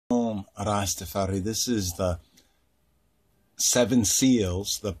Rastafari. This is the seven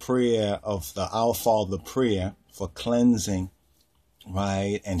seals, the prayer of the Our Father prayer for cleansing,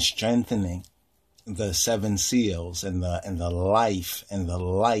 right, and strengthening the seven seals and the life and the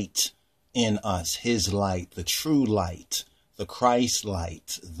light in us, his light, the true light, the Christ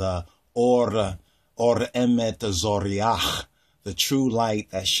light, the or emet zoriach, the true light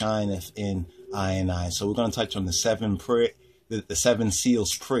that shineth in I and I. So we're going to touch on the seven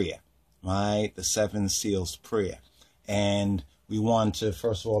seals prayer, right? The seven seals prayer. And we want to,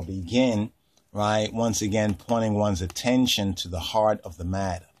 first of all, begin, right, once again, pointing one's attention to the heart of the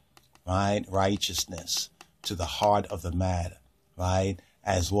matter, right? Righteousness, to the heart of the matter, right?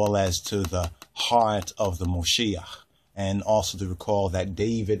 As well as to the heart of the Moshiach. And also to recall that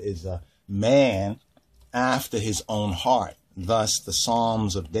David is a man after his own heart. Thus, the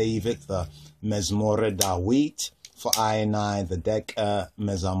Psalms of David, the Mezmore Dawit, for I and I, the Deka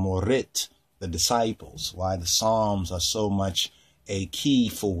Mezamorit, the disciples, why the Psalms are so much a key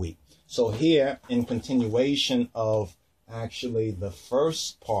for we. So here, in continuation of actually the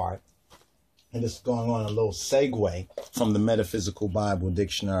first part, and it's going on a little segue from the Metaphysical Bible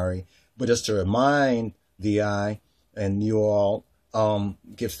Dictionary, but just to remind the I and you all,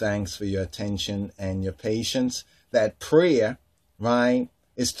 give thanks for your attention and your patience, that prayer, right,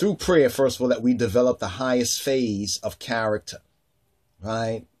 is through prayer, first of all, that we develop the highest phase of character,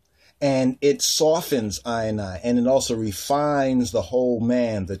 right? And it softens I and I, and it also refines the whole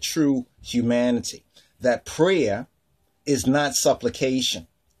man, the true humanity. That prayer is not supplication,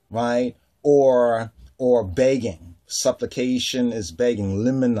 right? Or begging. Supplication is begging,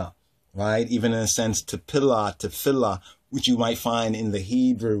 limina, right? Even in a sense, tefillah, which you might find in the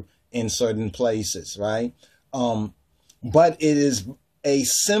Hebrew in certain places, right? But it is a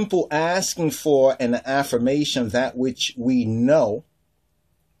simple asking for an affirmation of that which we know.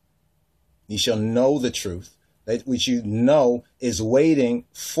 You shall know the truth, that which you know is waiting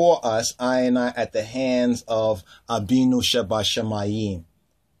for us, I and I, at the hands of Abinu Sheba Shemayim.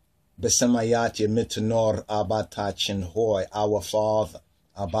 Besemayat Yemitanor Abatachin Hoy, our Father,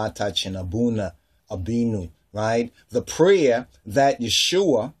 Abatachin Abuna, Abinu, right? The prayer that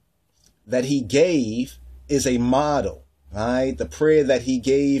Yeshua, that he gave, is a model, right? The prayer that he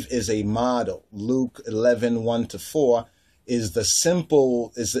gave is a model. Luke 11:1-4 is the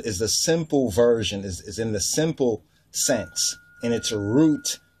simple, is the simple version, is in the simple sense, in its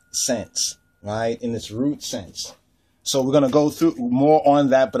root sense, right? In its root sense. So we're going to go through more on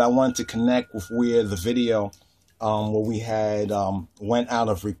that, but I want to connect with where the video, where we had went out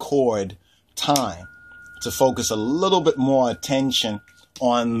of record time to focus a little bit more attention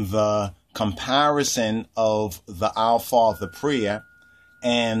on the comparison of the Our Father prayer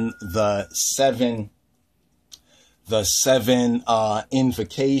and the seven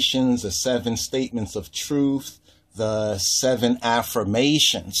invocations, the seven statements of truth, the seven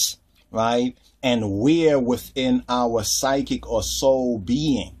affirmations, right? And where within our psychic or soul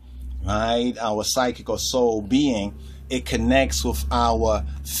being, right? Our psychic or soul being, it connects with our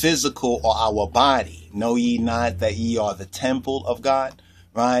physical or our body. Know ye not that ye are the temple of God,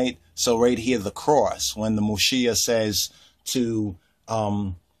 right? So right here, the cross, when the Moshiach says to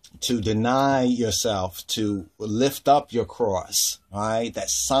deny yourself, to lift up your cross, right? That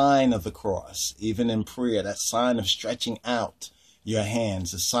sign of the cross, even in prayer, that sign of stretching out your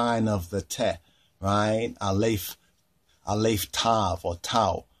hands, the sign of the Teh, right? Aleph Tav or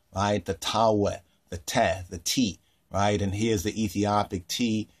Tau, right? The Taweh, the Teh, the T, right? And here's the Ethiopic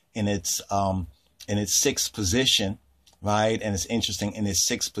T in its sixth position, right? And it's interesting, in its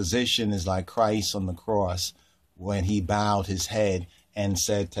sixth position is like Christ on the cross when he bowed his head and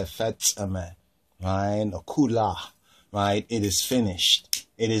said, Tefetzameh, right? Or Kulah, right? It is finished.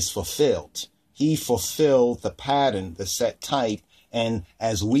 It is fulfilled. He fulfilled the pattern, the set type. And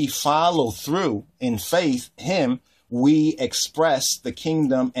as we follow through in faith, him, we express the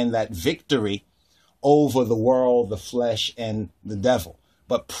kingdom and that victory over the world, the flesh, and the devil.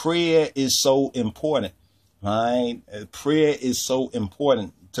 But prayer is so important, right? Prayer is so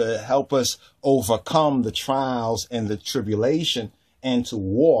important to help us overcome the trials and the tribulation and to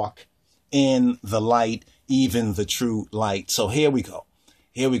walk in the light, even the true light. So here we go.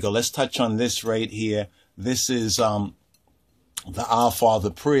 Here we go. Let's touch on this right here. This is the Our Father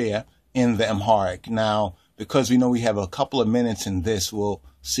prayer in the Amharic. Now, because we know we have a couple of minutes in this, we'll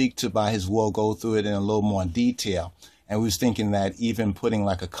seek to, by his will, go through it in a little more detail. And we was thinking that even putting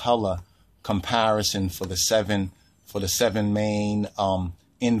like a color comparison for the seven main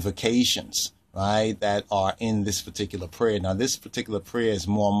invocations, right, that are in this particular prayer. Now, this particular prayer is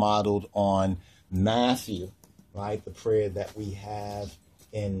more modeled on Matthew, right, the prayer that we have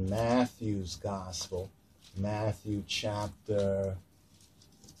in Matthew's gospel, Matthew chapter,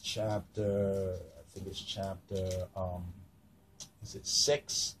 I think it's chapter, is it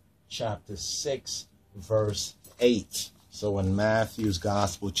 6? Chapter 6, verse 8. So in Matthew's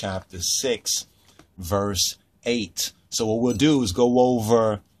gospel, chapter 6, verse 8. So what we'll do is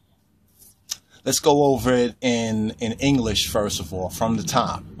let's go over it in English, first of all, from the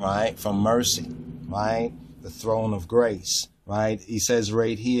top, right? From mercy, right? The throne of grace, right? He says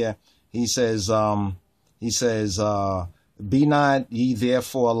right here, he says, be not ye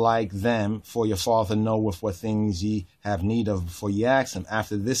therefore like them, for your Father knoweth what things ye have need of before ye ask him.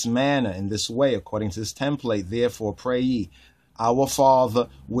 After this manner, in this way, according to this template, therefore pray ye, our Father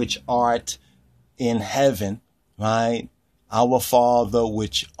which art in heaven, right? Our Father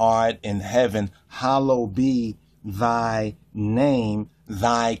which art in heaven, hallowed be thy name,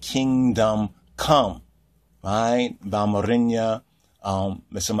 thy kingdom come. Right? Bamarinya,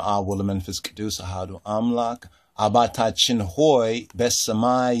 Mesam Awulaman Fiskadus, Hadu Amlak, Abatachin Hoy,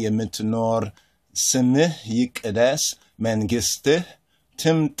 Besamaya Mitanor, Simih Yikades, Mengiste,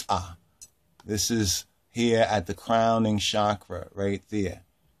 Timta. This is here at the crowning chakra, right there.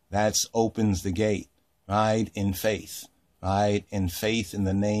 That's opens the gate, right? In faith. Right, in faith in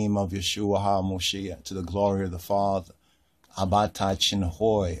the name of Yeshua HaMoshiach, to the glory of the Father. Abata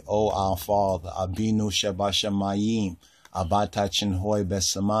Chinhoy, O our Father, Abinu Shabashamayim, Abata Chinhoy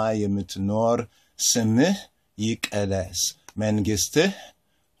Besamaya Mitanor, Semih Yikades, Mengiste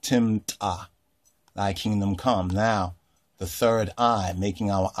Timta, thy kingdom come. Now, the third eye, making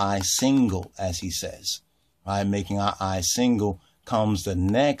our eye single, as he says. Right, making our eye single, comes the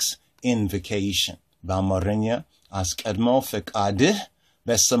next invocation. Bamarinya, Askadmo fekadih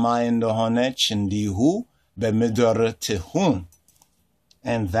besamayin dohone chindihu bemidoratihun.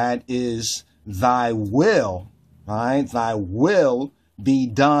 And that is thy will, right? Thy will be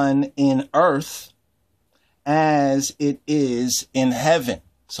done in earth as it is in heaven.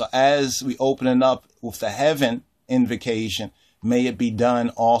 So as we open it up with the heaven invocation, may it be done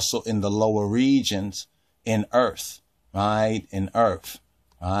also in the lower regions in earth, right? In earth,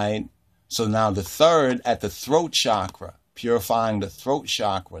 right? So now the third at the throat chakra, purifying the throat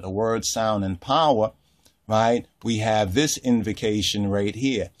chakra, the word, sound, and power, right? We have this invocation right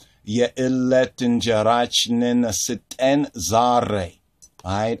here. Ye'illetin jarachnin siten zare,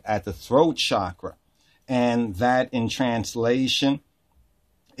 right? At the throat chakra. And that in translation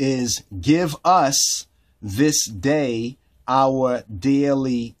is, give us this day our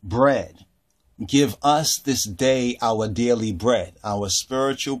daily bread. Give us this day our daily bread, our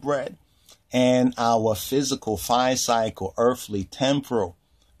spiritual bread, and our physical, physical, earthly, temporal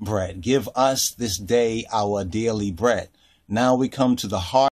bread. Give us this day our daily bread. Now we come to the heart.